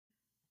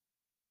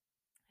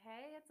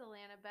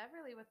Alana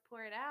Beverly with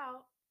Pour It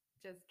Out.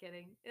 Just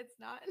kidding. It's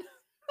not.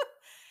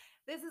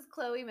 This is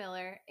Chloe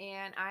Miller,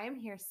 and I am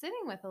here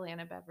sitting with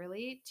Alana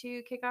Beverly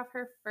to kick off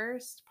her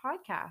first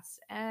podcast.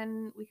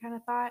 And we kind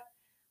of thought,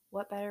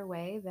 what better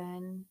way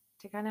than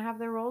to kind of have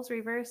the roles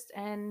reversed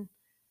and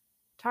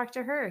talk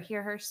to her,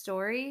 hear her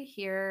story,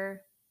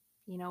 hear,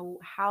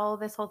 how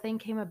this whole thing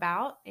came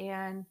about,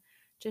 and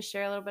just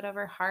share a little bit of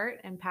her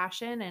heart and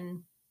passion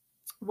and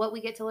what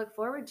we get to look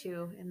forward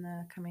to in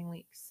the coming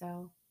weeks.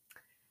 So,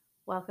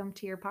 welcome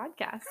to your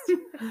podcast.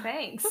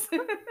 Thanks.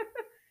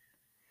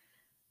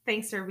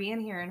 Thanks for being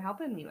here and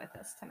helping me with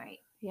this tonight.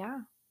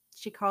 Yeah.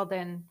 She called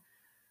in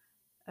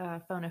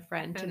phone a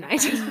friend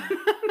tonight.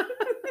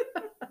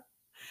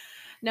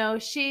 No,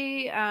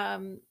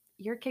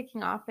 you're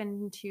kicking off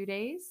in 2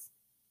 days.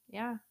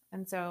 Yeah.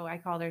 And so I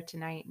called her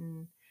tonight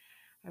and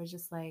I was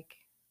just like,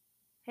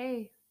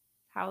 hey,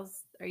 are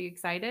you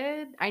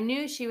excited? I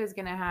knew she was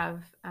going to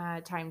have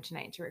time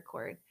tonight to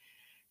record.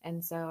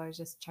 And so I was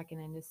just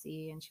checking in to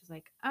see. And she was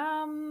like,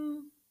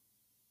 I'm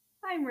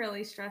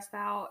really stressed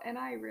out and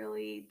I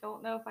really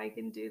don't know if I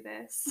can do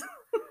this.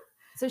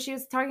 So she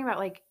was talking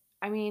about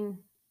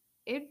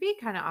it'd be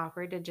kind of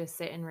awkward to just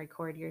sit and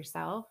record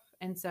yourself.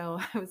 And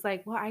so I was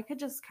like, well, I could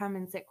just come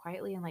and sit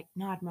quietly and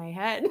nod my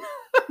head.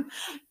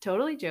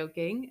 Totally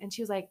joking. And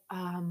she was like,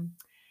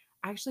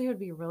 actually, it would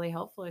be really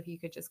helpful if you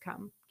could just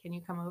come. Can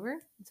you come over?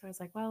 And so I was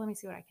like, well, let me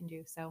see what I can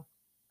do. So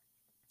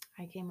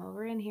I came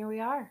over and here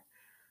we are.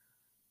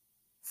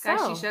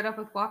 Guys, she showed up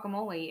with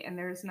guacamole, and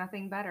there's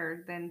nothing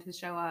better than to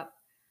show up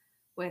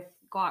with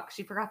guac.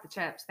 She forgot the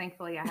chips.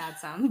 Thankfully, I had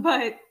some.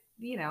 But,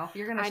 if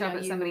you're going to show up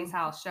at somebody's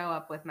house, show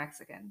up with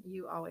Mexican.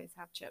 You always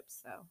have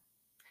chips, so.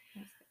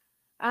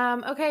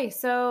 Okay,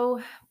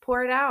 so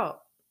Pour It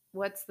Out.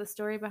 What's the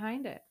story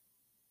behind it?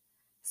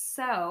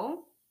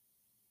 So,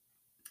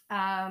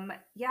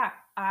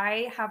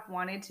 I have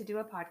wanted to do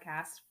a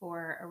podcast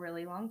for a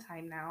really long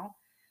time now.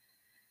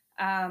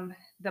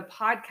 The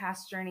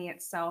podcast journey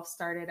itself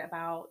started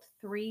about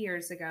 3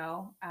 years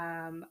ago.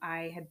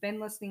 I had been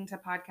listening to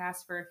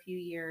podcasts for a few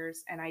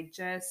years and I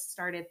just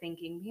started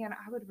thinking, man,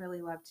 I would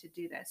really love to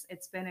do this.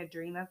 It's been a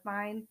dream of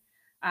mine.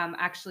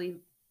 Actually,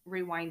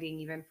 rewinding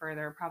even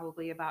further,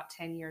 probably about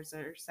 10 years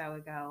or so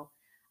ago,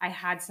 I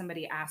had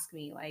somebody ask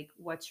me, like,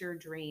 what's your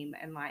dream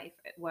in life?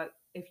 What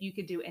if you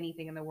could do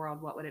anything in the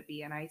world, what would it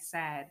be? And I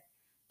said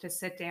to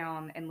sit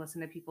down and listen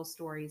to people's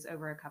stories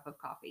over a cup of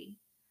coffee.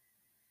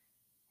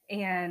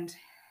 And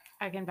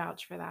I can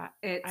vouch for that.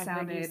 I've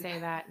heard you say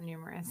that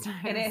numerous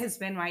times. And it has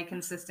been my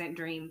consistent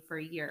dream for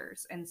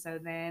years. And so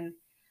then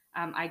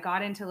I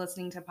got into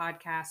listening to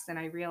podcasts and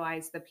I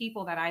realized the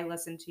people that I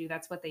listen to,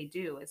 that's what they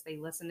do, is they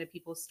listen to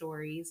people's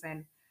stories.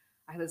 And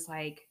I was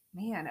like,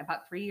 man,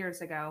 about 3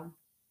 years ago.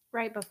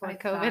 Right before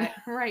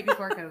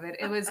COVID.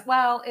 It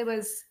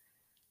was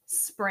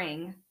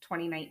spring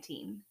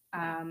 2019.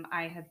 Yeah.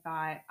 I had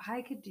thought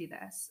I could do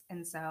this.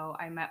 And so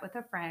I met with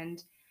a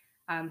friend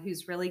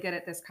who's really good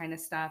at this kind of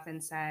stuff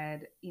and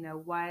said,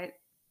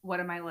 what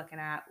am I looking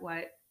at?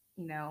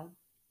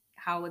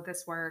 How would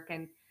this work?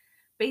 And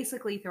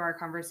basically through our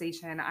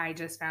conversation, I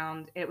just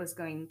found it was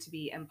going to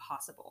be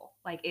impossible.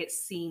 Like it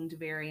seemed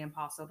very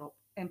impossible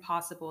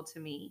to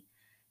me.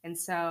 And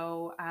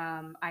so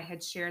I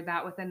had shared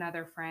that with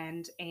another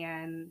friend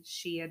and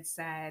she had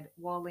said,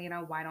 well,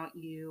 Lena, why don't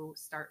you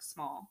start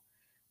small?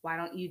 Why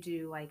don't you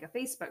do like a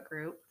Facebook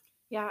group?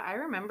 Yeah, I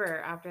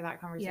remember after that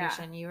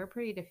conversation, you were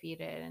pretty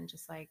defeated and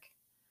just like,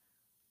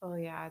 oh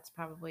yeah, it's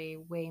probably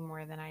way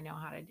more than I know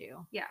how to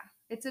do. Yeah,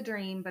 it's a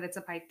dream, but it's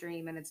a pipe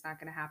dream and it's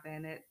not going to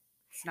happen.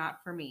 It's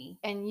not for me.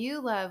 And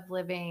you love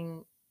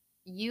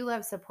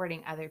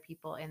supporting other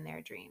people in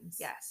their dreams.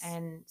 Yes.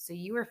 And so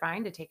you were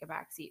fine to take a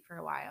back seat for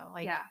a while.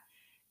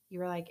 You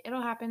were like,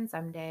 it'll happen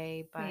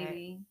someday, but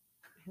maybe.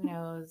 Who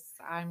knows?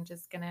 I'm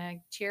just going to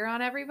cheer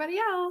on everybody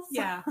else.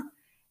 Yeah.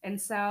 And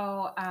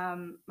so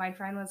my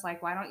friend was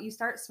like, why don't you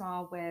start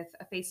small with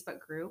a Facebook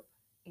group?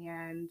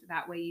 And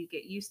that way you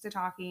get used to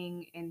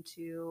talking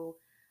into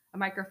a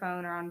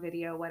microphone or on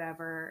video,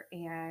 whatever,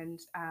 and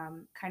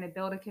kind of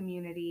build a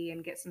community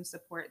and get some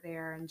support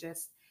there and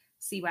just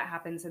see what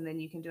happens. And then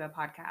you can do a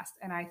podcast.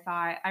 And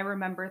I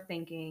remember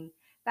thinking,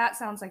 that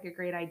sounds like a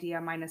great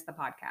idea minus the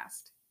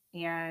podcast.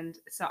 And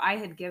so I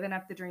had given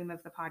up the dream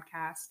of the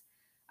podcast.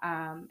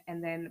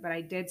 But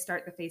I did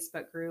start the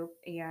Facebook group.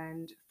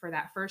 And for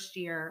that first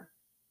year,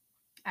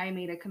 I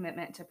made a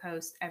commitment to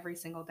post every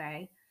single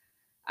day.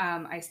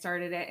 I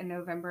started it in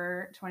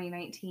November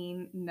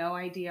 2019, no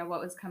idea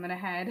what was coming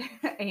ahead.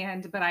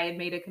 But I had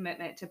made a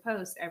commitment to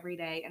post every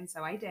day. And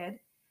so I did.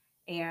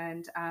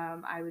 And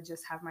I would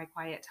just have my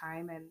quiet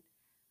time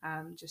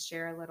and just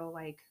share a little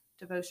like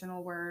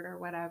devotional word or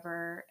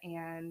whatever.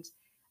 And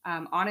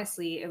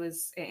honestly, it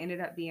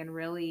ended up being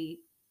really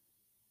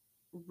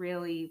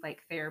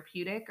like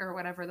therapeutic or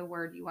whatever the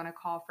word you want to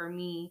call for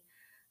me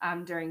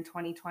during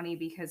 2020,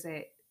 because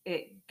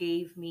it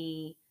gave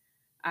me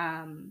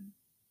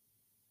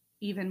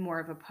even more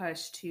of a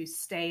push to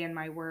stay in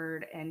my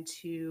word and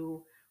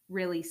to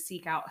really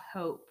seek out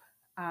hope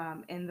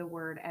in the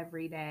word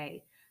every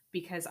day,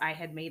 because I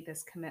had made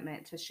this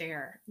commitment to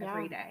share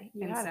every day.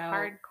 You and had so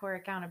hardcore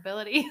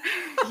accountability.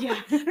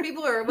 yeah,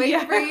 People were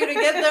waiting for you to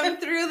get them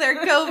through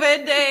their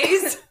COVID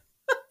days.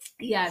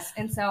 Yes.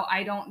 And so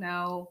I don't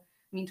know.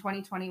 I mean,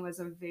 2020 was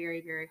a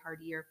very, very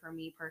hard year for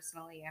me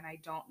personally. And I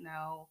don't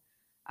know.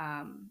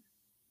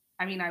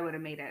 I mean, I would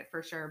have made it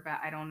for sure, but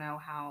I don't know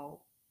how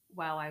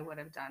well I would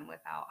have done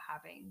without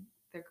having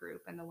the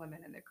group and the women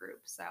in the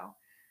group. So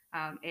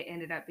it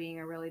ended up being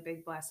a really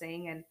big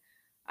blessing. And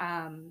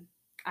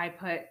I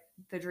put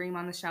the dream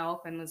on the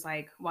shelf and was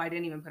like, well, I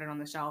didn't even put it on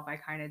the shelf. I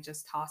kind of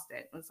just tossed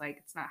it. It was like,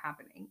 it's not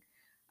happening.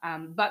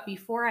 But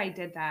before I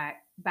did that,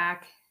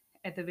 back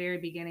at the very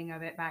beginning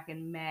of it, back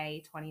in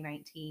May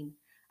 2019,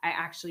 I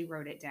actually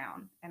wrote it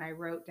down, and I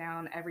wrote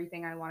down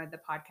everything I wanted the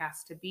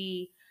podcast to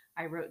be.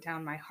 I wrote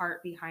down my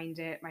heart behind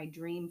it, my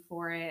dream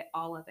for it,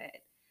 all of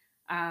it.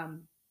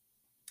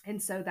 And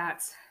so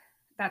that's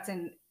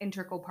an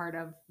integral part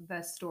of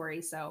the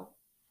story. So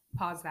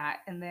pause that,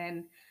 and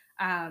then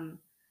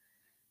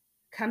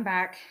come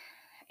back.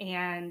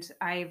 And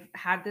I've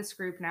had this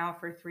group now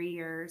for 3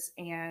 years.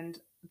 And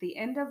the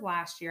end of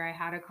last year, I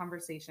had a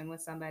conversation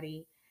with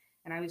somebody,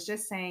 and I was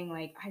just saying,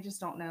 like, I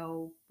just don't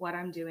know what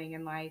I'm doing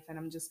in life, and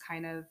I'm just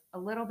kind of a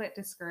little bit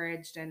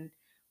discouraged and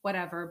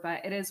whatever,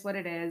 but it is what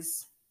it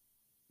is,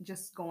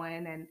 just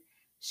going. And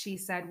she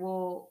said,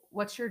 well,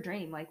 what's your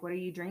dream? Like, what are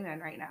you dreaming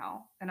right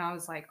now? And I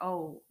was like,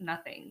 oh,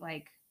 nothing.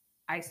 Like,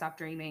 I stopped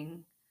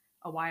dreaming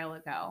a while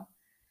ago.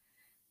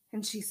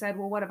 And she said,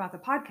 well, what about the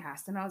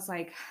podcast? And I was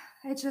like,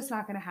 it's just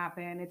not going to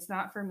happen. It's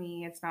not for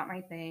me. It's not my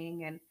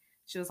thing. And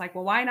she was like,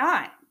 well, why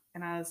not?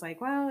 And I was like,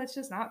 well, it's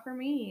just not for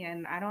me.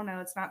 And I don't know.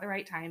 It's not the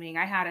right timing.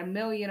 I had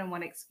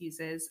 1,000,001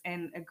 excuses,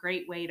 and a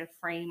great way to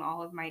frame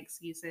all of my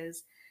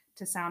excuses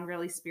to sound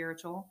really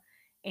spiritual.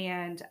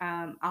 And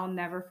I'll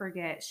never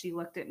forget, she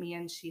looked at me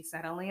and she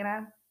said,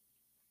 Alana,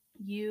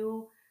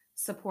 you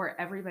support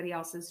everybody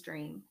else's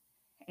dream,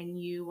 and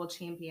you will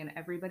champion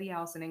everybody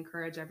else and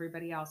encourage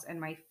everybody else.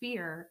 And my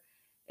fear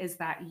is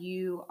that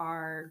you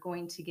are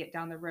going to get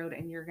down the road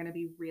and you're going to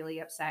be really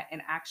upset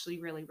and actually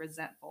really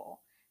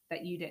resentful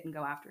that you didn't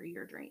go after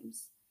your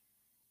dreams.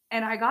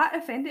 And I got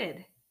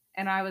offended,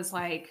 and I was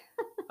like,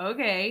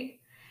 okay.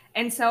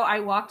 And so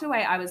I walked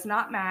away. I was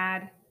not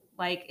mad.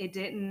 Like, it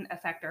didn't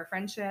affect our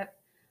friendship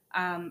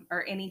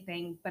or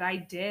anything, but I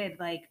did,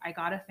 like, I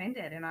got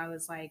offended, and I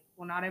was like,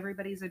 well, not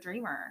everybody's a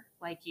dreamer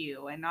like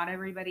you, and not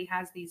everybody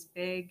has these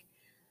big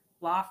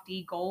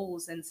lofty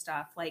goals and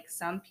stuff. Like,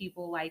 some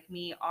people like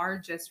me are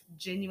just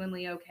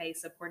genuinely okay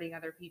supporting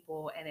other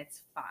people, and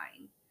it's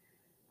fine.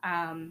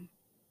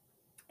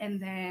 And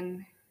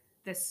then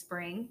this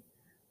spring,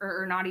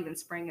 or not even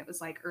spring, it was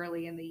like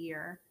early in the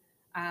year,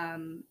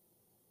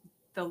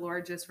 the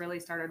Lord just really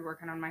started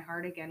working on my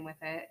heart again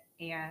with it.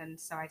 And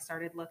so I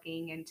started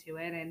looking into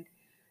it. And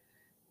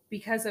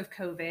because of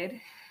COVID,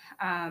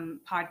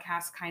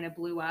 podcasts kind of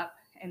blew up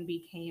and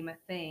became a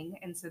thing.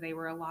 And so they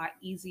were a lot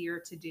easier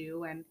to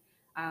do. And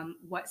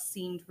what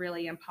seemed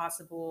really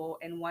impossible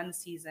in one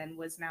season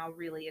was now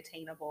really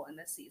attainable in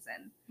this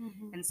season.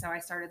 Mm-hmm. And so I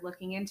started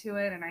looking into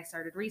it, and I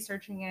started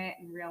researching it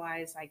and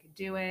realized I could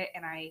do it.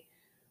 And I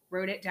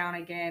wrote it down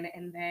again.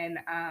 And then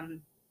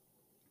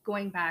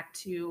going back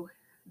to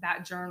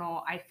that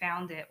journal, I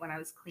found it when I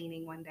was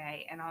cleaning one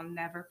day, and I'll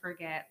never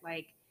forget,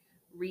 like,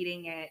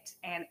 reading it,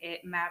 and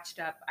it matched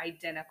up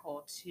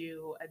identical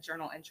to a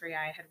journal entry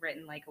I had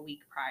written like a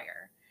week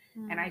prior.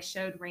 And I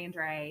showed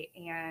Randre,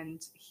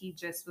 and he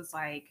just was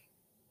like,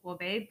 well,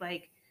 babe,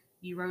 like,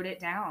 you wrote it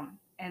down.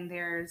 And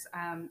there's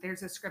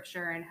a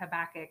scripture in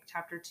Habakkuk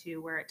chapter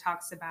 2 where it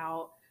talks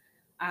about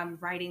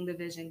writing the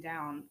vision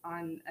down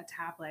on a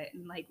tablet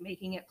and, like,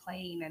 making it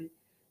plain. And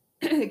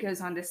it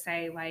goes on to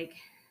say, like,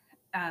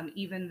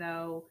 even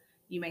though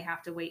you may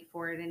have to wait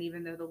for it, and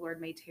even though the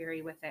Lord may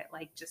tarry with it,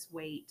 like, just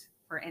wait,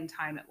 for in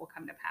time it will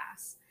come to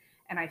pass.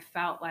 And I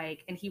felt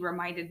like, and he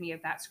reminded me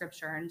of that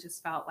scripture, and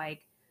just felt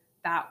like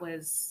that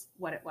was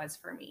what it was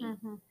for me.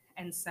 Mm-hmm.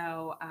 And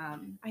so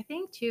I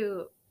think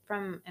too,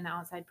 from an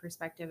outside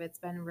perspective, it's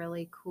been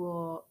really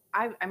cool.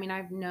 I mean,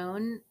 I've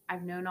known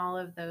all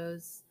of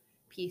those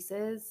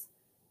pieces,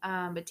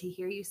 but to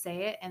hear you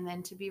say it, and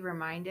then to be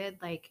reminded,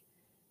 like,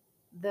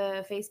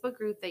 the Facebook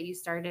group that you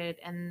started,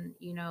 and,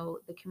 you know,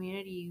 the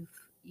community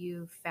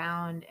you've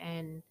found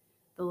and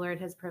the Lord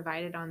has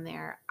provided on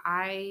there,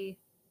 I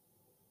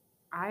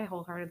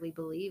wholeheartedly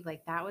believe,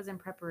 like, that was in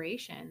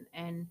preparation.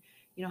 And,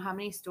 you know, how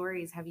many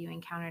stories have you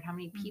encountered? How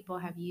many people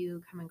have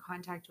you come in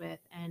contact with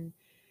and,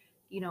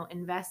 you know,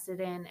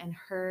 invested in and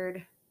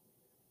heard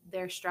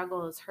their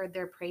struggles, heard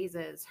their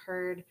praises,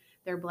 heard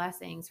their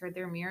blessings, heard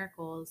their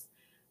miracles.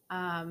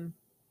 And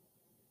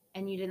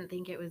you didn't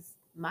think it was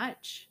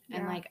much. Yeah.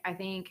 And, like, I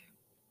think,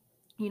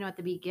 you know, at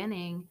the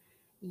beginning,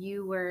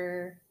 you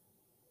were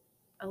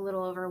a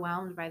little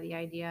overwhelmed by the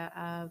idea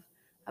of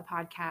a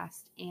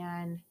podcast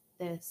and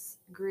this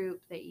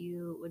group that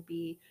you would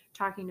be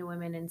talking to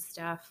women and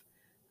stuff.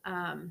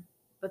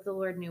 But the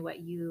Lord knew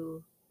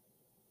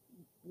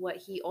what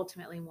he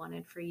ultimately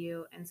wanted for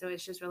you. And so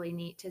it's just really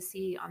neat to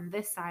see on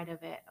this side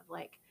of it, of,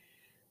 like,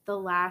 the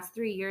last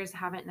 3 years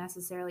haven't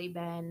necessarily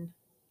been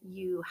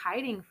you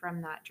hiding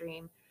from that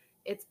dream.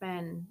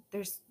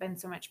 There's been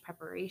so much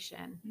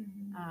preparation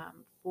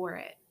for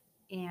it.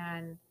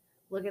 And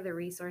look at the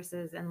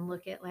resources and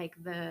look at like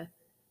the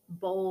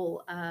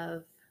bowl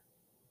of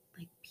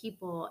like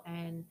people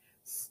and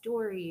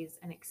stories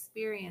and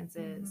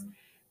experiences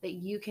that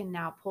you can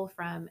now pull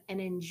from and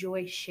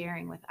enjoy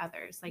sharing with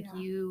others. Like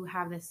you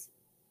have this,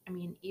 I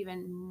mean,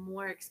 even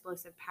more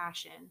explosive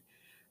passion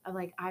of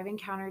like, I've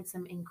encountered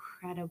some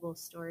incredible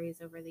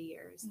stories over the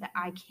years that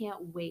I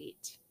can't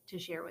wait to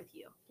share with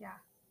you. Yeah.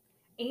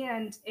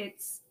 And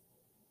it's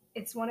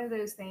one of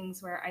those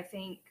things where I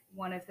think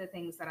one of the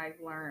things that I've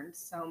learned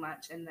so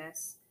much in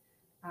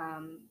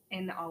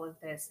all of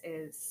this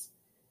is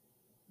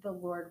the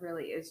Lord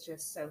really is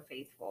just so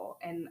faithful.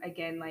 And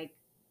again, like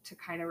to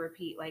kind of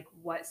repeat, like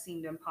what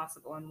seemed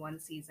impossible in one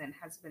season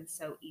has been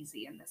so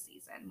easy in this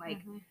season. Like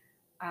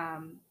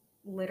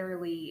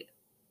literally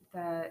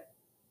the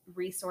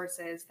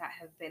resources that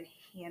have been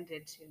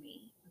handed to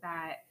me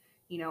that,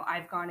 you know,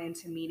 I've gone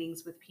into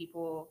meetings with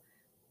people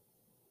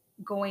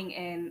going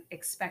in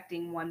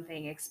expecting one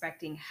thing,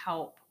 expecting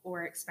help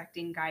or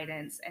expecting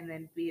guidance, and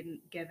then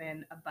being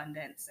given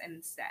abundance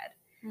instead.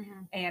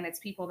 And it's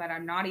people that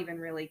I'm not even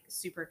really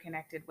super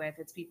connected with.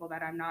 It's people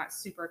that I'm not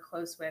super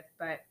close with,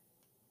 but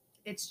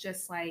it's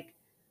just like,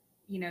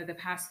 you know, the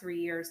past 3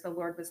 years, the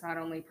Lord was not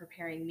only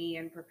preparing me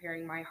and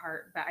preparing my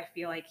heart, but I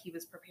feel like he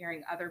was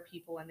preparing other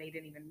people and they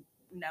didn't even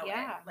know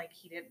it. Like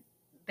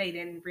they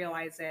didn't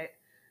realize it.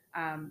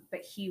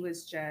 But he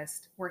was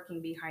just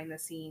working behind the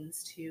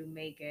scenes to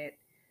make it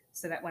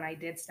so that when I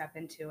did step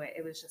into it,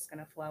 it was just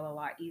going to flow a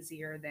lot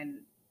easier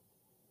than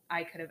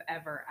I could have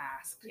ever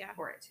asked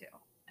for it to.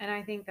 And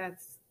I think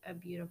that's a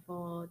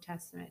beautiful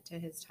testament to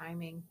his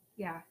timing.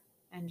 Yeah.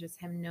 And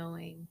just him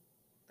knowing,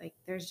 like,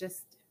 there's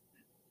just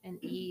an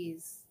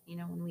ease, you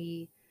know, when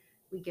we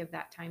give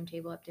that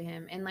timetable up to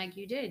him. And like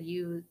you did,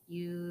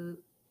 you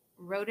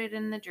wrote it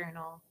in the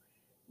journal,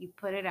 you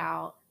put it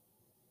out,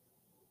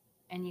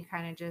 and you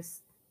kind of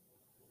just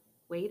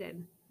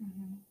waited.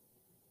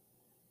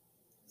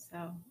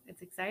 So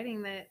it's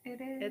exciting that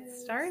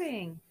it's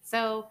starting.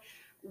 So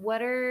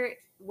what are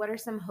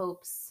some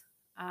hopes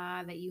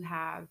that you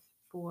have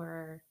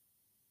for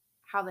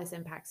how this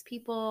impacts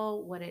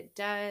people, what it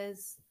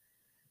does?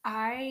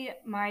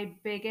 My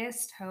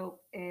biggest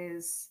hope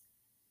is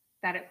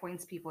that it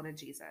points people to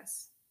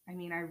Jesus. I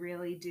mean, I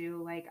really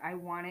do. Like, I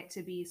want it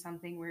to be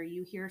something where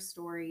you hear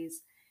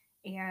stories,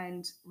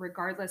 and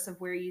regardless of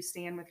where you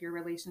stand with your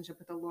relationship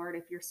with the Lord,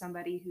 if you're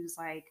somebody who's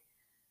like,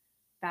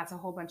 that's a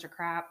whole bunch of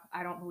crap,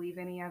 I don't believe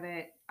any of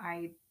it,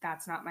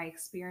 that's not my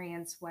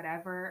experience,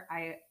 whatever,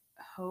 I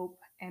hope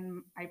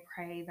and I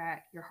pray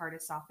that your heart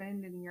is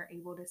softened and you're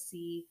able to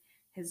see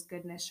his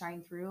goodness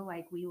shine through.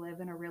 Like, we live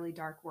in a really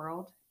dark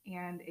world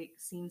and it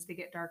seems to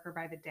get darker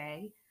by the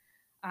day.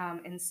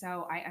 And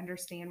so I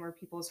understand where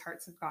people's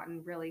hearts have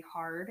gotten really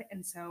hard.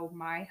 And so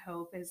my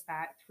hope is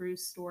that through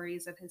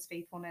stories of his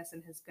faithfulness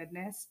and his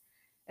goodness,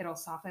 it'll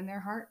soften their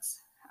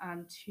hearts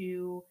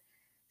to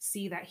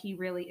see that he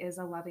really is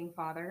a loving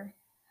father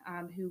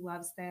who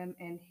loves them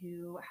and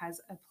who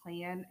has a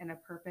plan and a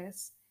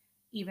purpose,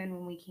 even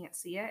when we can't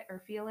see it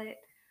or feel it.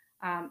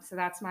 So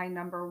that's my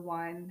number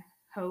one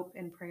hope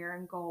and prayer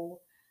and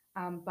goal.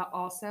 But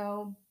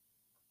also,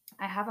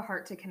 I have a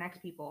heart to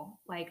connect people.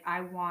 Like,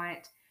 I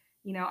want,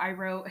 you know, I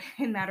wrote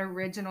in that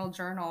original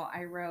journal,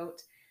 I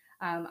wrote,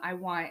 I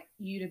want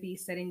you to be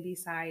sitting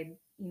beside,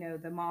 you know,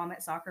 the mom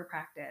at soccer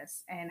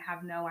practice and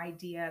have no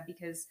idea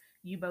because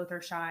you both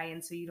are shy.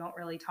 And so you don't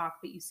really talk,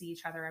 but you see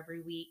each other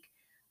every week.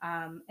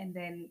 And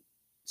then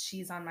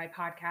she's on my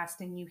podcast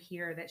and you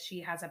hear that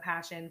she has a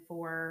passion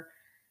for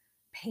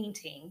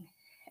painting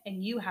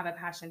and you have a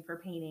passion for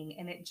painting.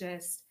 And it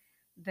just,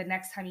 the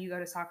next time you go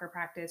to soccer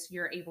practice,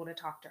 you're able to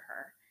talk to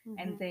her.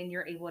 And then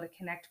you're able to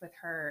connect with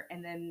her.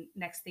 And then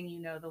next thing you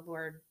know, the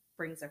Lord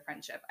brings a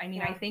friendship. I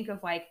mean, I think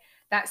of like,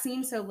 that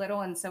seems so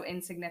little and so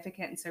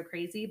insignificant and so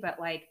crazy, but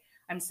like,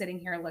 I'm sitting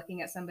here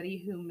looking at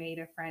somebody who made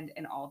a friend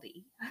in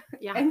Aldi.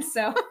 And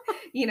so,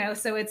 you know,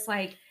 so it's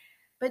like,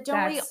 but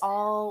don't we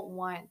all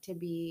want to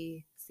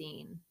be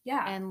seen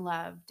and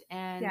loved?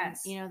 And,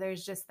 you know,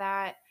 there's just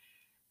that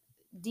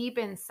deep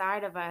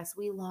inside of us,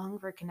 we long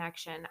for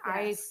connection.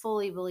 I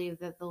fully believe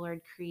that the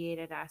Lord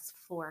created us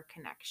for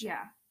connection.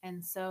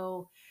 And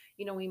so,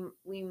 you know,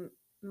 we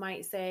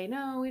might say,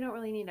 no, we don't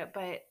really need it.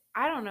 But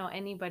I don't know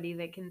anybody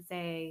that can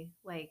say,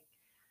 like,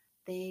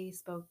 they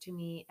spoke to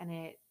me and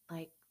it,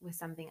 like, was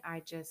something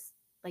I just,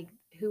 like,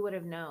 who would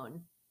have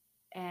known?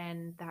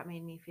 And that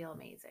made me feel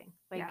amazing.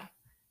 Like,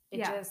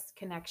 it just,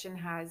 connection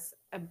has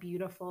a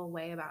beautiful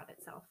way about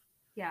itself.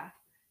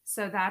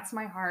 So that's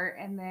my heart.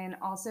 And then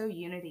also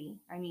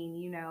unity. I mean,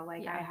 you know,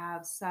 like I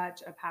have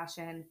such a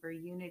passion for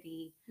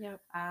unity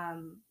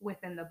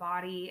within the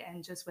body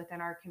and just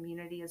within our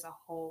community as a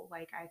whole.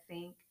 Like, I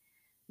think,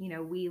 you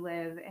know, we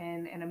live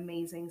in an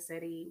amazing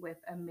city with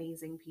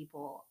amazing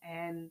people.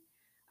 And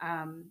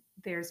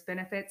there's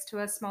benefits to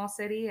a small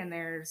city and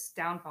there's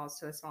downfalls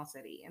to a small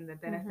city. And the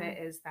benefit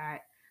is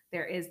that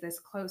there is this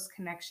close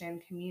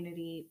connection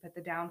community, but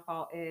the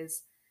downfall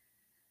is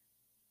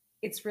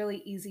it's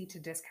really easy to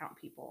discount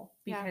people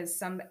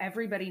because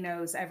everybody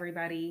knows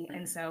everybody.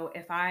 And so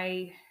if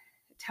I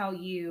tell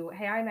you,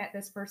 hey, I met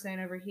this person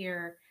over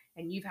here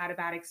and you've had a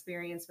bad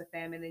experience with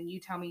them, and then you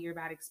tell me your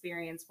bad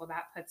experience, well,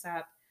 that puts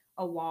up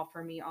a wall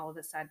for me all of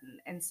a sudden.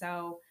 And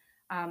so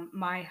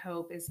my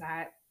hope is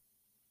that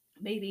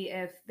maybe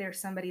if there's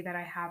somebody that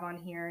I have on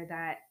here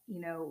that,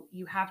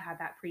 you have had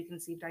that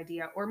preconceived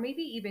idea, or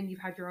maybe even you've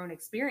had your own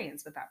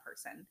experience with that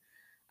person,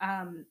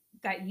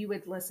 that you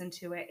would listen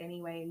to it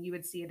anyway, and you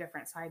would see a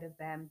different side of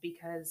them,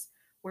 because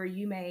where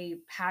you may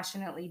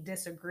passionately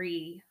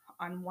disagree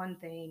on one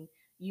thing,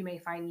 you may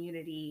find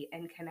unity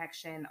and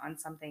connection on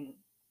something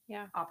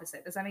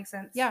opposite. Does that make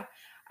sense? Yeah.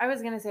 I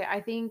was going to say, I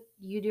think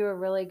you do a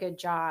really good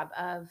job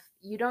of,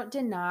 you don't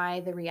deny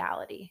the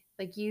reality.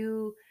 Like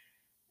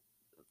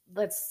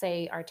let's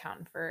say our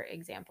town, for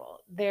example,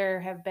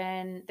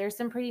 there's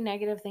some pretty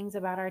negative things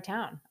about our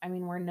town. I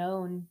mean, we're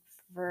known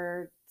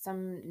for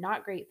some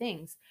not great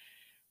things.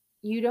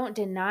 You don't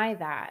deny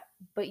that,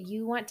 but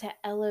you want to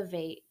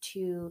elevate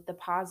to the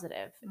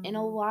positive in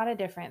a lot of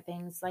different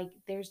things. Like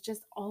there's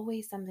just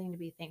always something to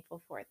be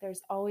thankful for.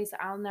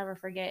 I'll never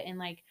forget in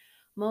like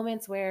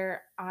moments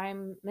where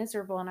I'm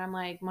miserable and I'm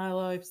like, my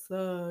life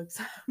sucks.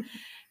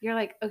 You're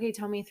like, okay,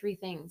 tell me 3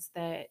 things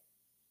that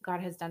God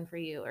has done for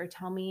you, or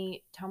tell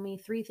me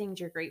 3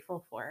 things you're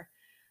grateful for.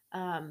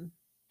 And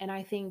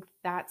I think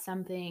that's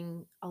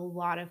something a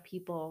lot of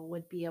people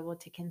would be able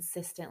to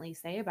consistently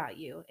say about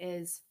you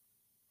is,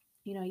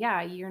 you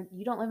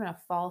don't live in a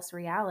false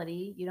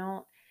reality. You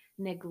don't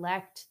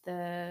neglect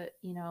the,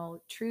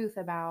 truth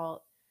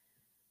about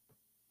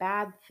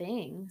bad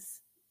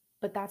things,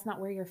 but that's not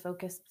where your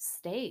focus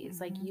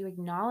stays. Like you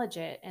acknowledge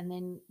it, and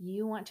then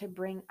you want to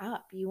bring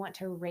up, you want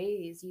to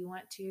raise, you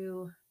want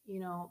to,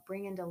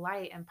 bring into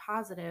light and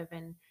positive.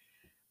 And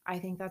I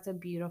think that's a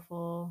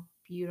beautiful,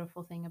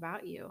 beautiful thing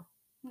about you.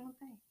 Well,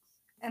 thanks.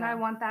 And I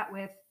want that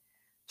with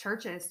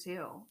churches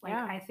too. Like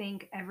I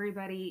think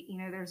everybody,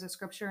 there's a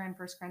scripture in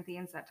 1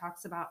 Corinthians that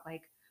talks about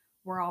like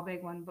we're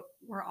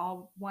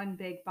all one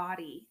big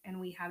body, and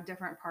we have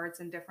different parts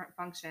and different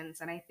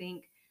functions. And I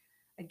think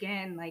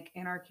again, like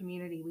in our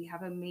community, we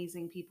have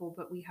amazing people,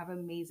 but we have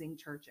amazing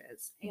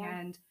churches.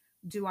 And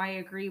do I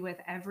agree with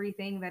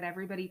everything that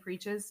everybody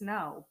preaches?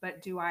 No.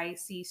 But do I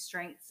see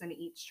strengths in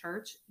each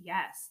church?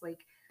 Yes.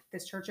 Like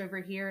this church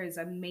over here is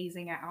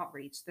amazing at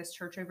outreach. This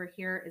church over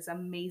here is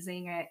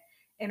amazing at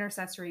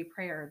intercessory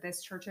prayer.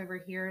 This church over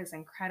here is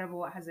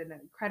incredible. It has an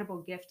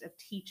incredible gift of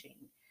teaching.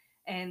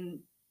 And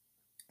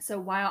so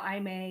while I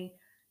may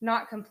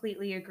not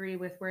completely agree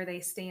with where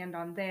they stand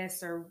on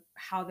this, or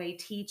how they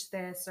teach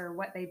this, or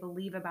what they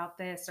believe about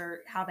this,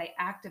 or how they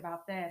act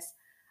about this,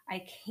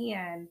 I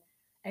can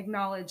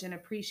acknowledge and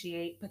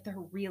appreciate, but they're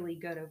really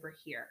good over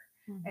here.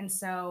 And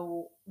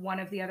so one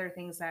of the other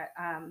things that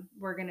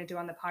we're going to do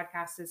on the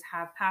podcast is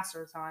have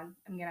pastors on.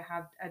 I'm going to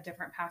have a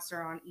different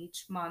pastor on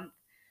each month,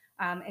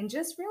 and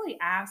just really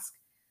ask.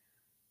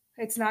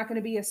 It's not going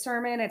to be a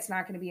sermon. It's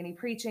not going to be any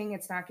preaching.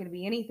 It's not going to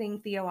be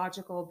anything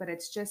theological, but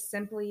it's just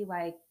simply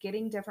like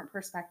getting different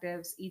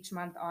perspectives each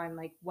month on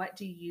like, what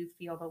do you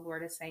feel the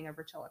Lord is saying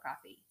over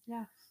Chillicothe?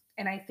 Yeah.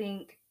 And I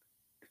think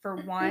for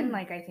one,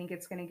 like, I think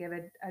it's going to give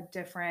a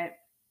different,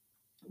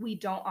 we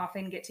don't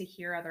often get to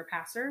hear other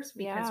pastors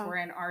because we're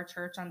in our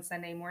church on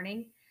Sunday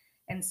morning.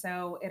 And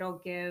so it'll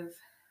give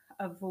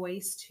a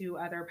voice to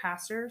other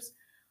pastors.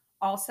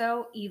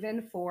 Also,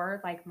 even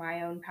for like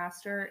my own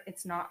pastor,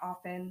 it's not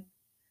often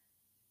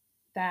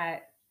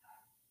that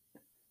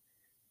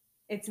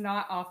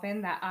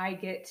I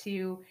get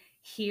to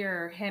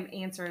hear him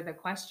answer the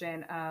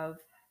question of,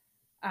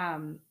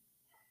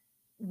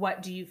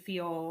 what do you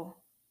feel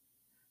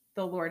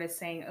the Lord is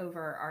saying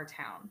over our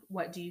town?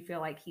 What do you feel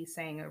like he's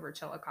saying over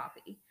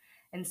Chillicothe?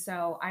 And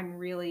so I'm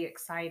really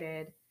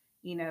excited,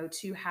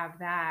 to have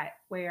that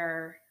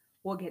where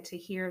we'll get to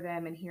hear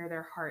them and hear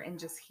their heart and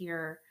just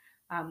hear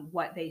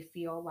what they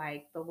feel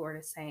like the Lord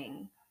is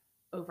saying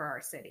over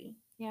our city.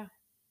 Yeah.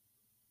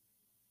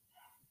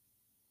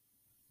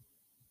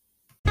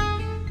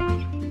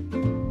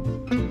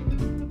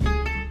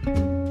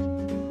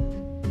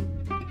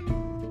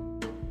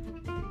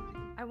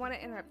 I want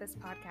to interrupt this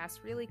podcast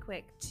really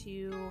quick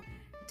to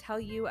tell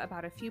you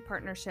about a few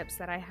partnerships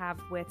that I have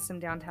with some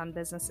downtown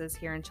businesses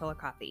here in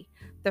Chillicothe.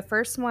 The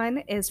first one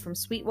is from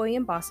Sweet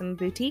William Blossom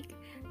Boutique.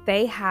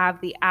 They have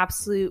the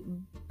absolute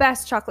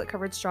best chocolate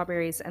covered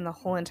strawberries in the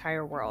whole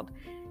entire world.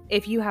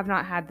 If you have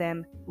not had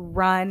them,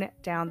 run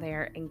down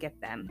there and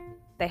get them.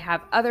 They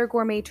have other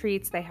gourmet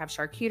treats. They have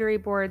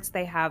charcuterie boards.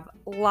 They have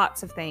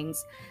lots of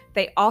things.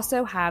 They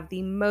also have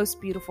the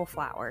most beautiful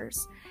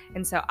flowers.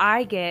 And so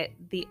I get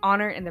the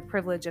honor and the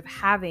privilege of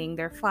having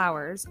their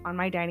flowers on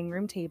my dining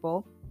room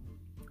table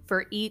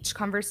for each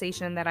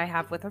conversation that I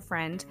have with a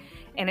friend.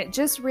 And it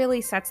just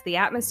really sets the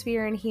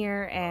atmosphere in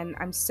here. And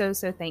I'm so,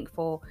 so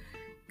thankful.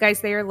 Guys,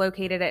 they are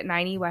located at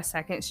 90 West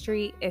 2nd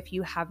Street. If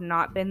you have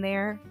not been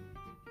there,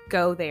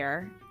 go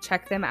there.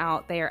 Check them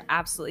out. They are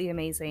absolutely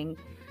amazing.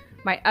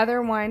 My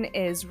other one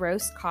is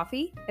Roast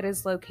Coffee. It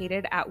is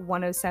located at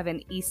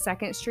 107 East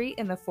 2nd Street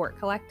in the Fort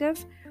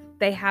Collective.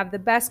 They have the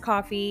best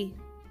coffee,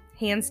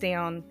 hands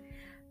down,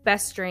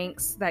 best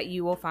drinks that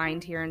you will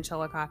find here in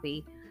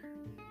Chillicothe.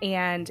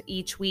 And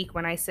each week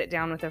when I sit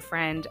down with a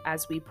friend,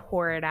 as we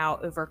pour it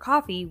out over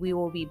coffee, we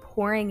will be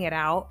pouring it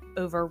out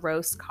over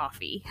roast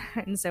coffee.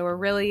 And so we're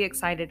really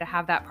excited to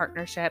have that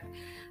partnership.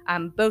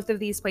 Both of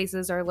these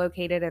places are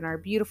located in our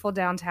beautiful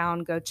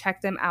downtown. Go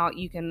check them out.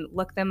 You can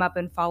look them up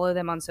and follow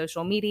them on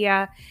social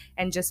media,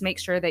 and just make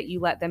sure that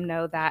you let them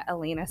know that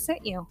Elena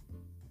sent you.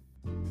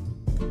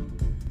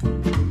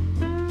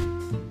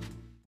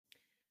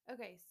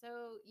 Okay,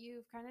 so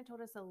you've kind of told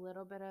us a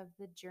little bit of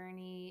the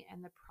journey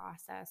and the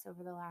process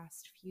over the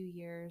last few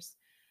years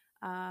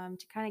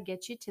to kind of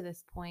get you to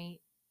this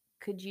point.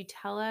 Could you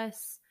tell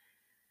us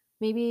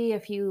maybe a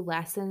few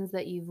lessons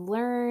that you've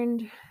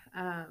learned,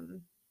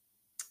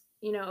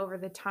 over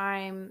the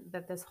time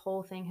that this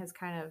whole thing has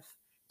kind of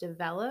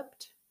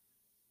developed?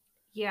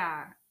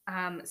 Yeah.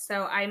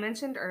 So I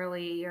mentioned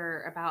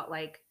earlier about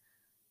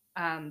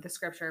the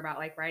scripture about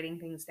writing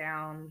things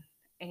down.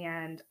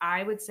 And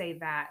I would say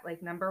that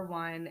number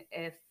one,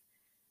 if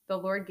the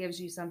Lord gives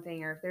you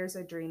something, or if there's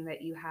a dream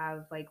that you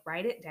have,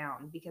 write it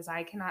down, because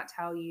I cannot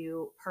tell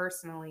you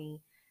personally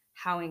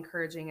how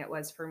encouraging it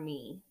was for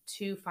me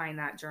to find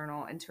that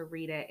journal and to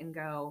read it and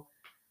go,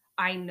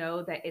 I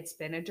know that it's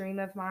been a dream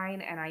of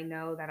mine and I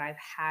know that I've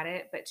had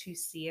it, but to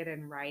see it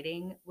in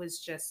writing was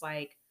just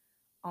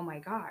oh my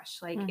gosh,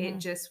 it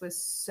just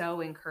was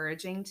so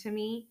encouraging to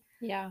me.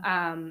 Yeah.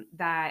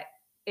 That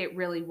it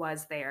really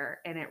was there,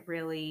 and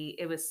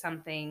it was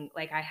something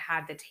I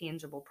had the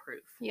tangible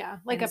proof. Yeah.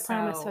 Like and a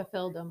promise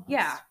fulfilled almost.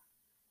 Yeah.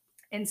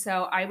 And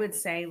so I would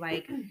say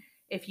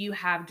if you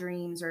have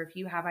dreams, or if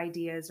you have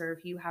ideas, or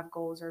if you have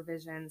goals or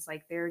visions,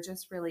 there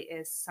just really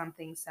is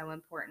something so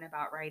important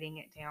about writing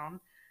it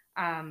down.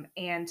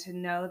 And to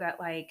know that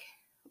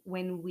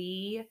when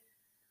we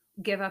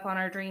give up on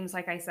our dreams,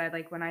 like I said,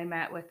 when I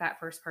met with that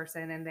first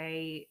person and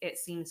it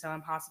seemed so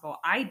impossible,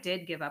 I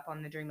did give up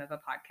on the dream of a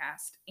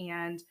podcast,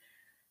 and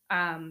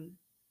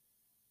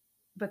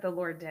but the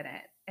Lord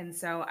didn't. And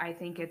so I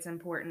think it's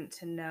important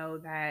to know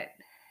that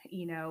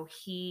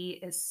he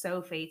is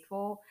so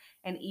faithful,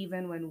 and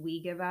even when we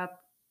give up,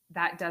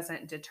 that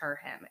doesn't deter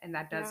him, and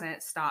that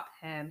doesn't stop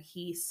him.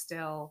 He's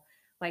still,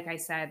 like I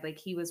said,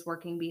 he was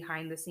working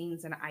behind the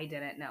scenes and I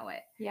didn't know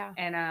it. Yeah.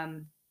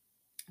 And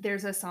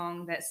there's a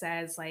song that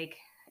says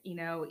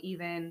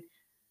even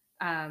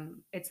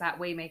it's that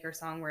Waymaker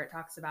song where it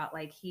talks about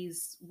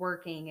he's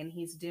working and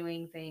he's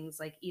doing things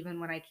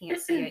even when I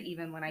can't see it,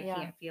 even when I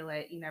can't feel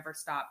it, you never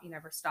stop.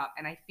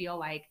 And I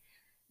feel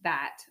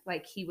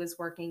that he was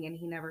working and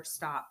he never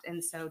stopped.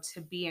 And so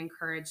to be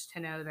encouraged to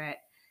know that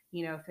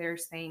if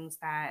there's things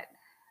that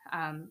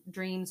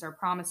dreams or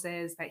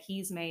promises that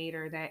he's made,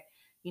 or that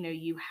you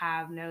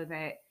know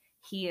that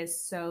he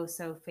is so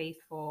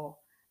faithful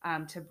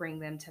to bring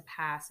them to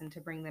pass and to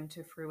bring them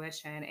to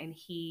fruition. And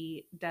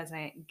he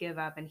doesn't give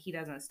up, and he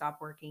doesn't stop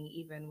working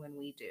even when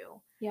we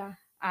do. Yeah.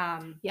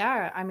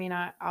 Yeah. I mean,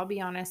 I'll be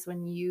honest,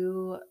 when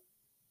you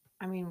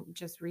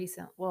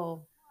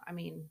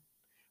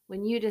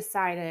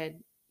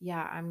decided,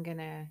 I'm going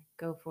to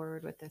go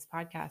forward with this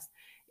podcast,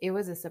 it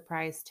was a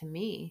surprise to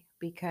me,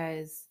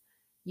 because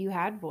you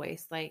had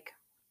voice.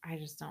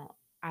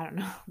 I don't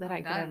know that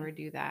I could ever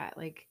do that.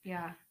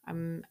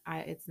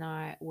 It's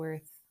not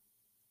worth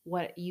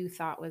what you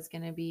thought was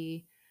going to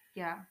be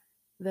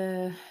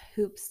the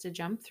hoops to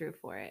jump through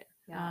for it.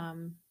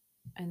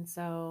 And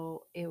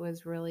so it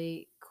was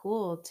really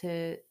cool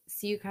to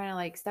see you kind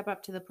of step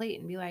up to the plate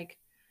and be like,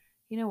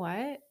 you know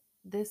what,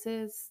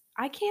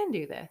 I can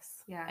do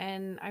this. Yeah.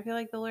 And I feel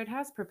like the Lord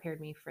has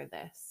prepared me for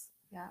this.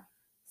 Yeah.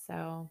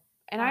 So,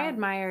 and I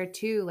admire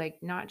too,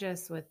 not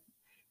just with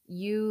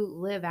you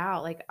live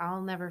out,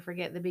 I'll never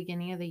forget the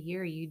beginning of the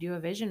year, you do a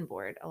vision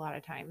board a lot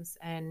of times.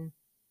 And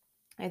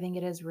I think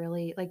it is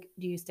really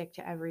do you stick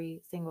to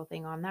every single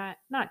thing on that?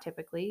 Not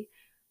typically.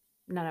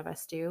 None of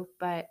us do,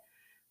 but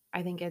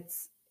I think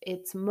it's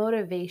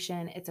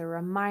motivation. It's a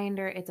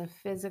reminder. It's a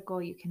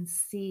physical. You can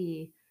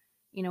see,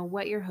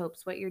 what your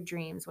hopes, what your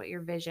dreams, what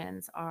your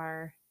visions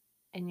are,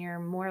 and you're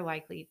more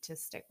likely to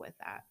stick with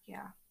that.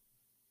 Yeah.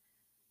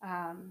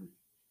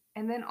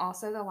 And then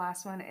also the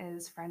last one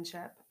is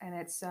friendship, and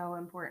it's so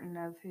important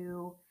of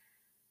who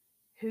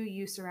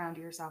you surround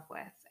yourself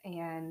with.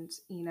 And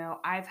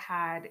I've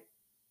had,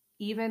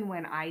 even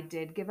when I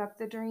did give up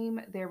the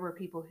dream, there were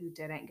people who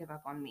didn't give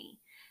up on me.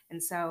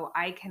 And so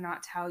I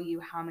cannot tell you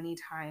how many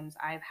times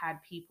I've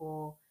had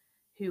people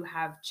who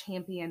have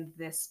championed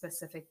this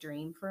specific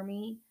dream for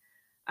me,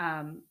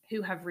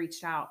 who have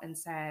reached out and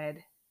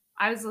said,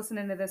 I was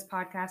listening to this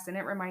podcast and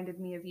it reminded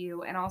me of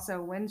you. And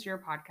also, when's your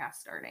podcast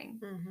starting?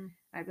 Mm-hmm.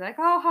 I'd be like,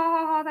 oh, ha,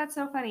 ha, ha, that's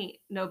so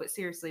funny. No, but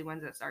seriously,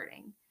 when's it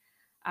starting?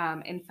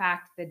 In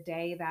fact, the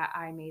day that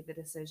I made the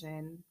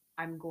decision,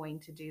 I'm going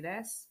to do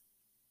this,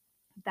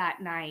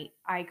 that night,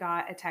 I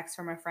got a text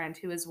from a friend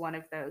who is one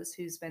of those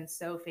who's been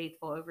so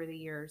faithful over the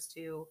years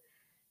to,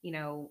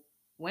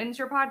 when's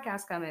your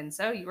podcast coming?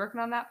 So you working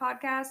on that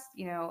podcast?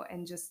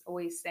 And just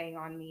always staying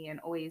on me and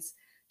always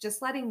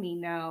just letting me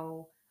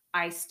know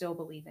I still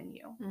believe in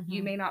you. Mm-hmm.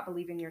 You may not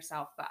believe in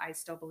yourself, but I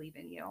still believe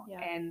in you. Yeah.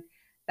 And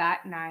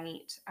that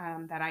night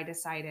that I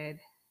decided,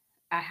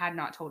 I had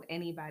not told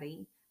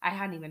anybody. I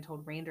hadn't even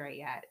told Randra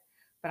yet,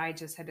 but I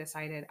just had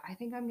decided, I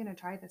think I'm going to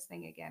try this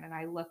thing again. And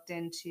I looked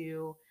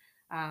into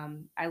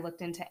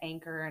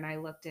Anchor, and I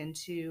looked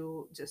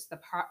into just the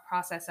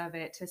process of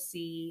it to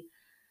see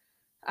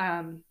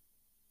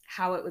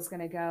how it was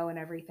going to go and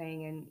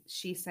everything. And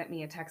she sent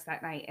me a text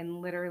that night,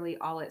 and literally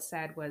all it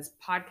said was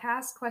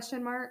podcast ?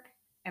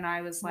 And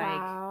I was like,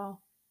 wow.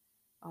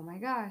 Oh my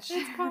gosh.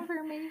 It's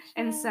confirmation.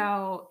 And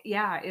so,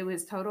 yeah, it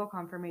was total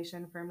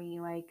confirmation for me,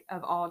 like,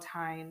 of all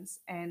times.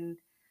 And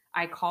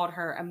I called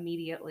her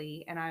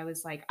immediately, and I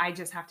was like, I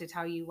just have to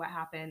tell you what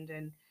happened.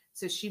 And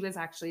so she was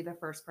actually the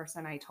first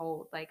person I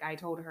told. Like, I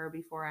told her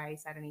before I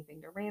said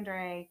anything to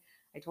Randre.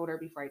 I told her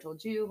before I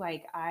told you.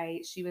 Like,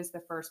 she was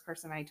the first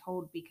person I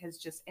told, because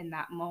just in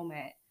that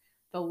moment,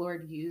 the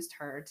Lord used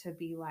her to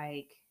be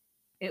like,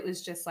 it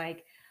was just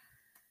like,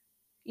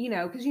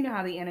 because you know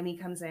how the enemy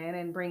comes in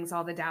and brings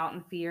all the doubt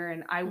and fear.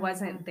 And I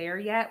wasn't there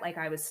yet. Like,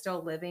 I was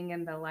still living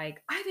in the,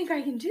 like, I think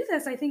I can do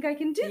this. I think I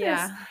can do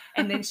this.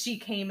 And then she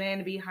came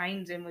in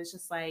behind and was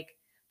just like,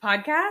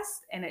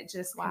 podcast. And it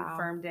just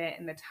confirmed it.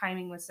 And the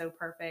timing was so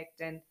perfect.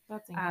 And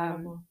that's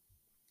incredible.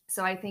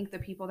 So I think the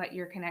people that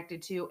you're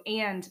connected to,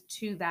 and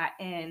to that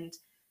end,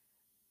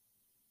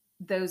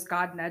 those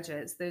God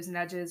nudges, those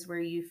nudges where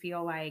you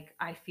feel like,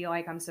 I feel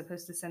like I'm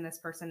supposed to send this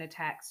person a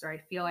text, or I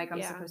feel like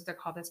I'm supposed to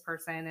call this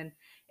person. And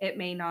it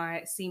may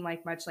not seem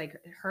like much. Like,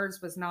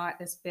 hers was not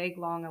this big,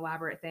 long,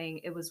 elaborate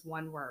thing. It was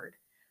one word,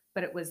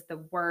 but it was the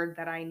word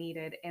that I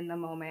needed in the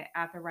moment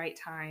at the right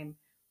time,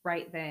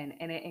 right then.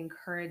 And it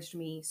encouraged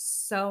me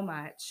so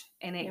much,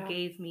 and it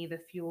gave me the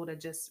fuel to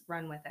just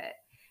run with it.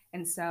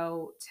 And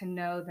so to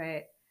know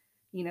that,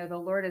 the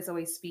Lord is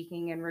always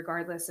speaking, and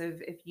regardless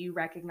of if you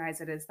recognize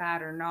it as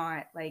that or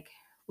not, like,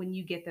 when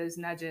you get those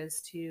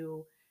nudges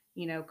to,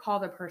 call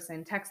the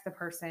person, text the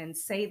person,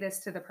 say this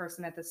to the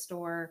person at the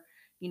store,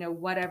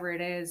 whatever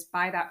it is,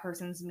 buy that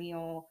person's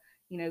meal,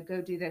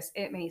 go do this.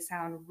 It may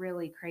sound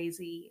really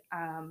crazy,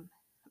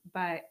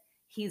 but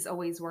He's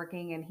always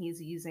working, and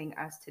He's using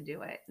us to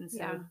do it. And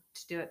so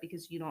to do it,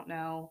 because you don't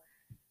know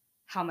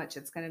how much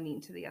it's going to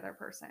mean to the other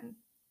person.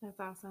 That's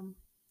awesome.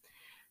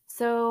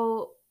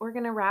 So we're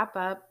going to wrap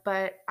up,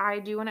 but I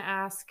do want to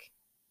ask,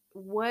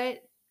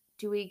 what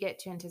do we get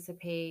to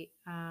anticipate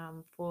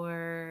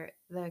for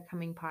the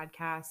coming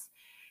podcasts?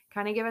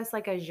 Kind of give us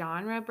like a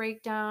genre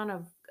breakdown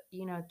of,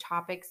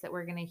 topics that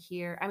we're going to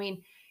hear. I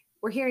mean,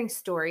 we're hearing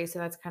stories, so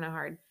that's kind of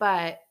hard,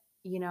 but,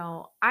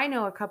 I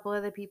know a couple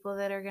of the people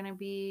that are going to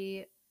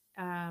be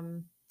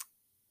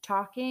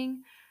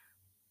talking,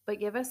 but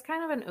give us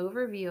kind of an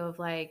overview of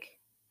like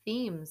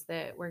themes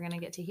that we're going to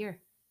get to hear.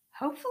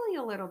 Hopefully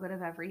a little bit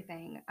of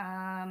everything.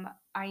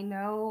 I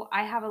know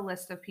I have a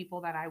list of people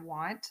that I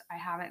want. I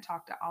haven't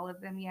talked to all of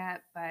them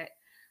yet, but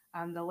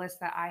the list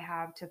that I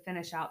have to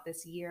finish out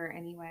this year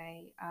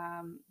anyway,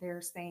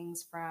 there's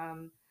things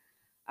from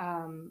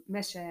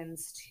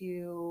missions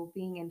to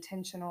being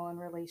intentional in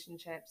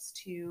relationships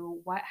to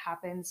what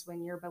happens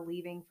when you're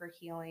believing for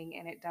healing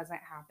and it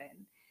doesn't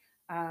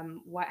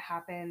happen. What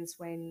happens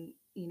when,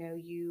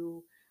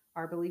 you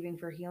are believing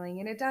for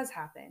healing and it does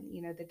happen,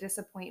 the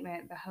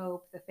disappointment, the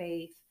hope, the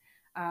faith,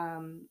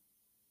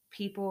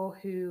 people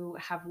who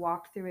have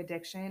walked through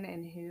addiction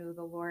and who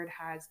the Lord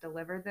has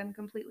delivered them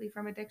completely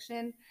from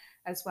addiction,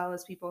 as well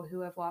as people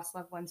who have lost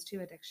loved ones to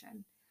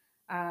addiction.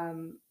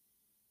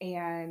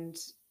 And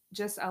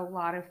just a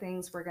lot of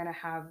things. We're going to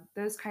have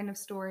those kind of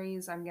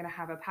stories. I'm going to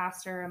have a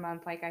pastor a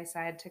month, like I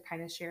said, to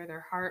kind of share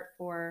their heart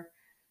for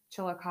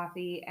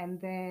Chillicothe. And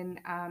then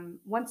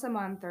once a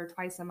month or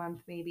twice a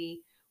month,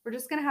 maybe, we're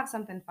just going to have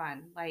something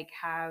fun, like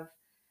have,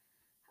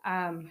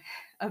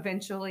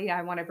 eventually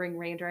I want to bring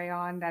Randre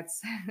on. That's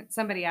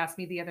somebody asked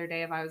me the other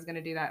day if I was going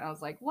to do that. And I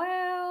was like,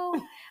 well,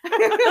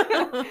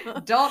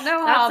 don't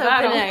know how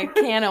that'll a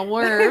can of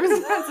worms.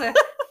 That's a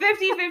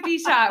 50-50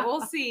 shot. We'll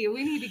see.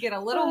 We need to get a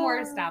little more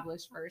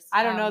established first.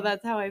 I don't know.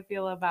 That's how I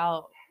feel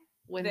about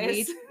when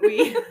this.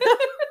 we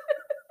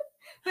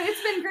But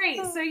it's been great.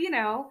 So,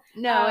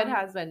 No, it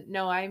has been.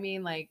 No, I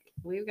mean, like,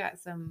 we've got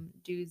some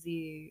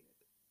doozy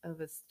of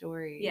a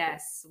story.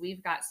 Yes,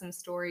 we've got some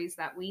stories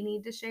that we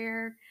need to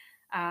share.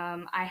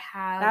 I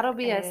have that'll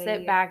be a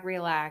sit back,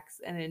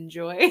 relax, and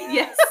enjoy.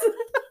 Yes.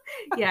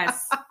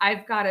 Yes.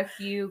 I've got a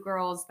few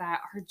girls that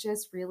are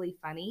just really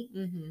funny.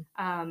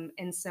 Mm-hmm.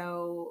 And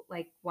so,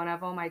 like, one of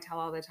them I tell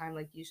all the time,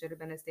 like, you should have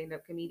been a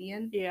stand-up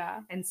comedian.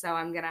 Yeah. And so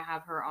I'm going to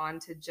have her on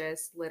to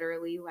just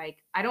literally, like,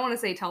 I don't want to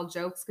say tell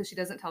jokes, because she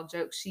doesn't tell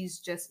jokes. She's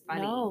just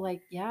funny. No,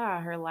 like, yeah,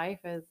 her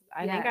life is,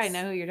 I think I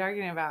know who you're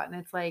talking about. And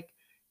it's like,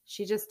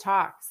 she just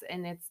talks,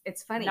 and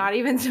it's funny. Not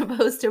even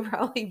supposed to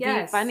probably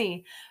be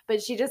funny,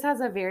 but she just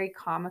has a very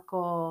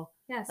comical,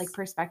 like,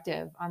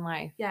 perspective on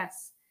life.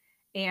 Yes.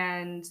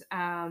 And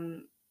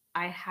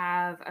I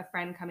have a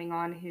friend coming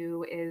on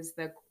who is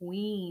the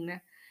queen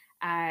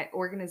at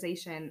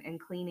organization and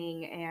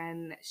cleaning,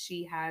 and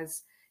she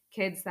has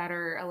kids that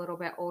are a little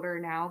bit older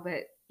now,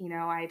 but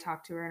I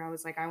talked to her and I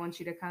was like, I want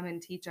you to come and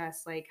teach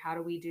us, like, how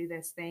do we do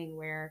this thing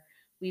where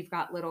we've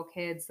got little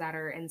kids that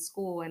are in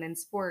school and in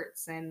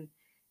sports and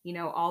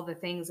all the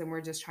things, and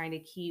we're just trying to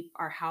keep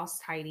our house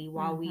tidy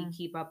while we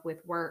keep up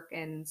with work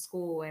and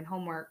school and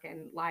homework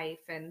and life.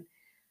 And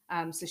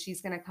so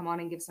she's going to come on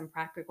and give some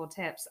practical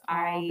tips.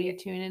 I'll be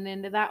tuning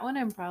into that one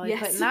and probably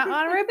Yes. putting that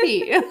on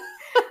repeat.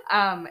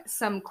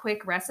 Some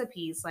quick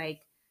recipes,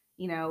 like,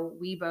 you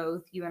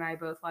and I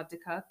both love to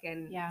cook.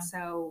 And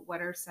so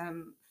what are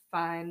some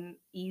fun,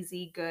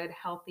 easy, good,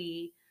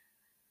 healthy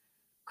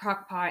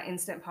crock pot,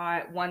 instant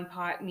pot, one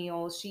pot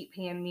meals, sheet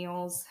pan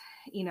meals,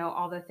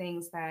 all the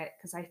things that,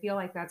 because I feel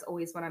like that's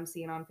always what I'm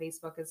seeing on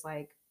Facebook is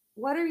like,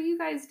 what are you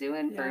guys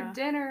doing for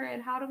dinner,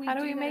 and how do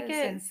we make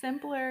it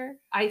simpler?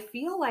 I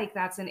feel like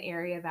that's an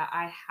area that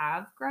I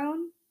have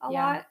grown a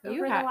lot over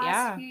the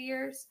last few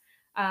years.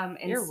 And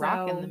you're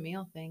rocking the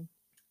meal thing.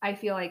 I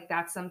feel like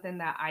that's something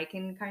that I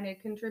can kind of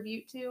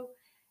contribute to.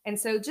 And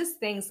so just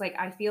things like,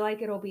 I feel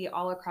like it'll be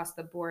all across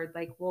the board.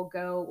 Like we'll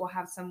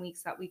have some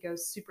weeks that we go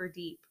super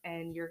deep,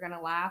 and you're going to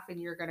laugh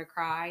and you're going to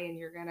cry and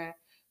you're going to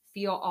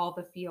feel all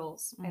the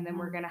feels. And then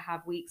we're going to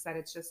have weeks that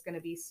it's just going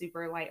to be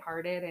super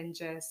lighthearted and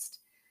just,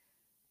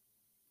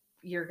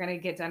 you're going to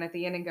get done at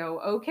the end and go,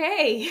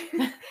 okay.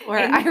 Or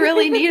I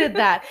really needed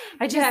that.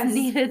 I just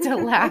needed to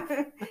laugh.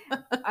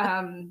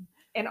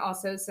 And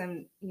also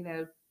some,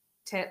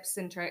 tips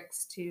and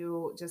tricks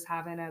to just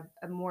having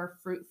a more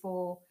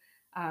fruitful,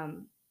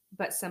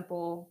 but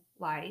simple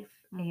life.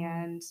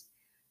 And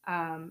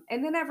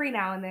then every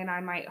now and then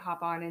I might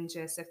hop on and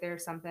just, if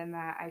there's something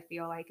that I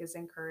feel like is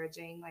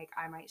encouraging, like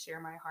I might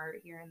share my heart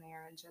here and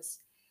there and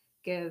just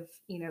give,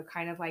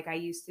 kind of like I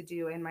used to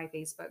do in my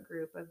Facebook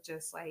group of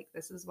just like,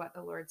 this is what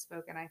the Lord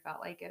spoke, and I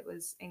felt like it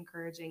was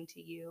encouraging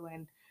to you,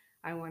 and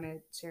I want to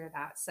share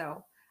that.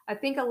 So I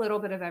think a little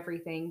bit of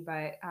everything,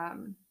 but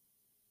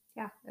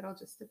it'll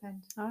just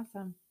depend.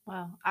 Awesome.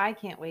 Well, I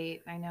can't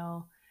wait. I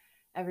know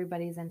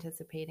everybody's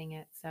anticipating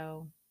it.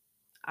 So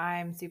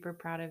I'm super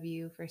proud of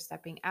you for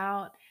stepping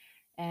out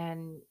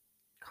and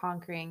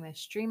conquering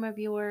this dream of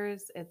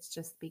yours. It's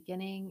just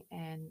beginning.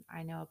 And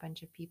I know a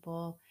bunch of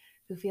people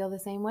who feel the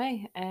same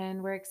way.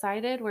 And we're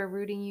excited. We're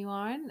rooting you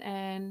on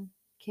and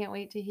can't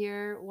wait to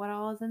hear what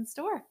all is in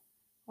store.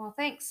 Well,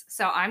 thanks.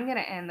 So I'm going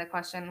to end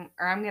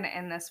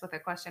this with a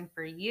question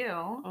for you.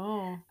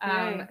 Oh,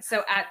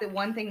 so the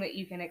one thing that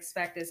you can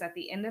expect is at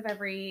the end of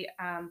every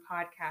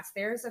podcast,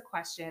 there's a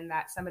question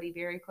that somebody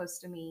very close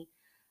to me,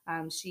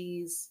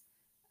 she's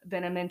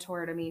been a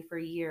mentor to me for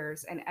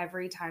years. And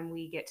every time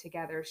we get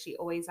together, she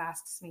always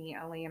asks me,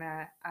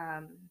 Alana,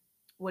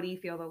 what do you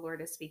feel the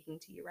Lord is speaking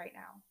to you right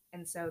now?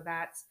 And so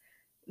that's,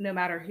 no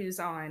matter who's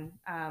on,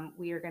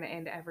 we are going to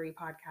end every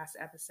podcast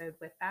episode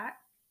with that.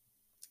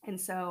 And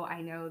so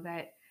I know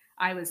that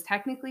I was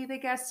technically the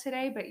guest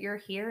today, but you're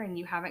here and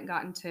you haven't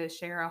gotten to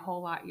share a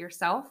whole lot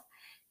yourself.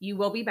 You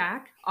will be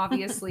back,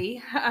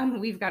 obviously.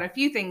 We've got a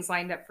few things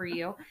lined up for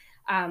you.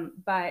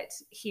 But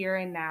here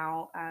and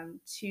now,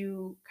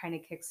 to kind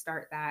of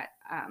kickstart that,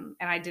 and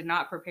I did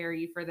not prepare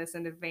you for this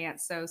in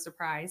advance, so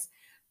surprise.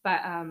 But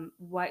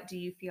what do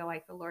you feel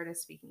like the Lord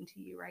is speaking to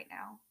you right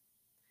now?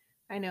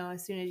 I know,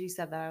 as soon as you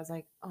said that, I was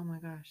like, oh my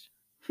gosh.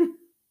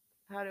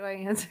 How do I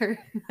answer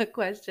the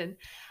question?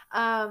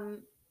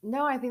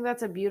 No, I think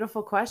that's a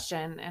beautiful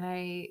question. And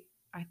I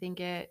think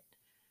it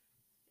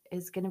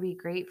is going to be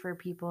great for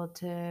people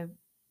to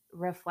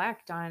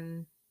reflect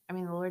on. I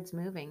mean, the Lord's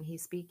moving,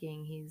 He's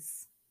speaking,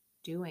 He's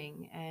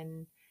doing.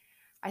 And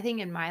I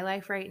think in my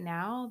life right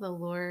now, the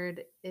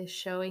Lord is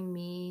showing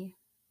me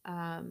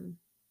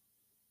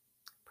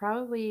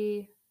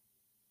probably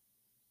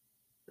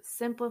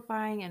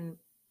simplifying and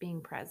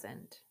being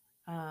present.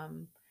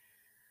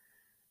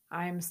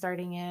 I'm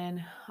starting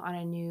in on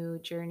a new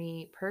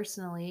journey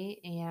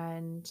personally,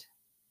 and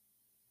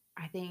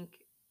I think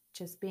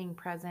just being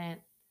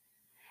present.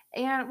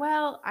 And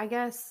well, I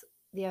guess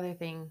the other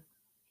thing,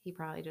 he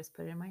probably just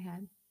put it in my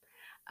head,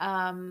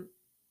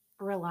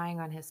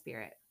 relying on His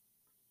Spirit.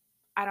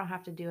 I don't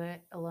have to do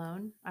it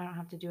alone. I don't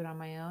have to do it on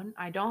my own.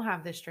 I don't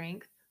have the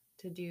strength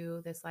to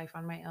do this life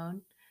on my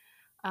own.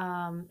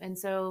 And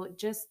so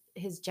just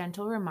His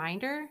gentle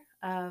reminder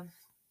of,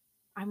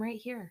 I'm right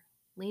here.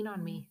 Lean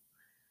on me.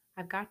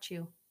 I've got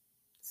you.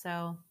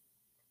 So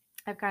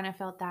I've kind of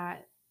felt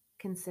that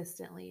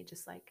consistently,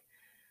 just like,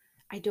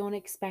 I don't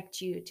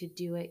expect you to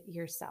do it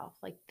yourself.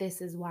 Like,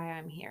 this is why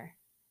I'm here.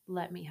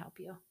 Let me help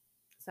you.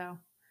 So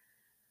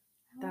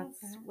that's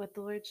what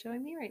the Lord's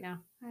showing me right now.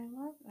 I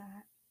love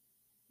that.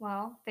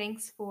 Well,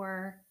 thanks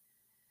for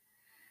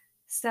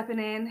stepping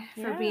in,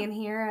 for being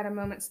here at a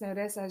moment's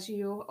notice, as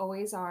you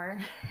always are.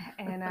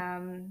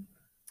 And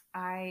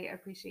I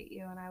appreciate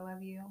you and I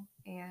love you,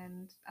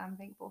 and I'm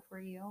thankful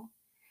for you.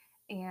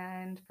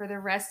 And for the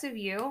rest of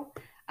you,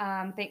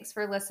 thanks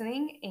for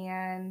listening.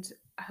 And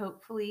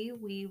hopefully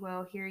we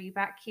will hear you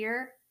back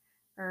here,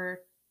 or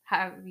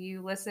have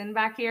you listen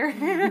back here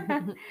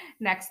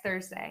next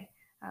Thursday.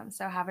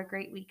 So have a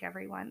great week,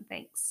 everyone.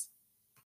 Thanks.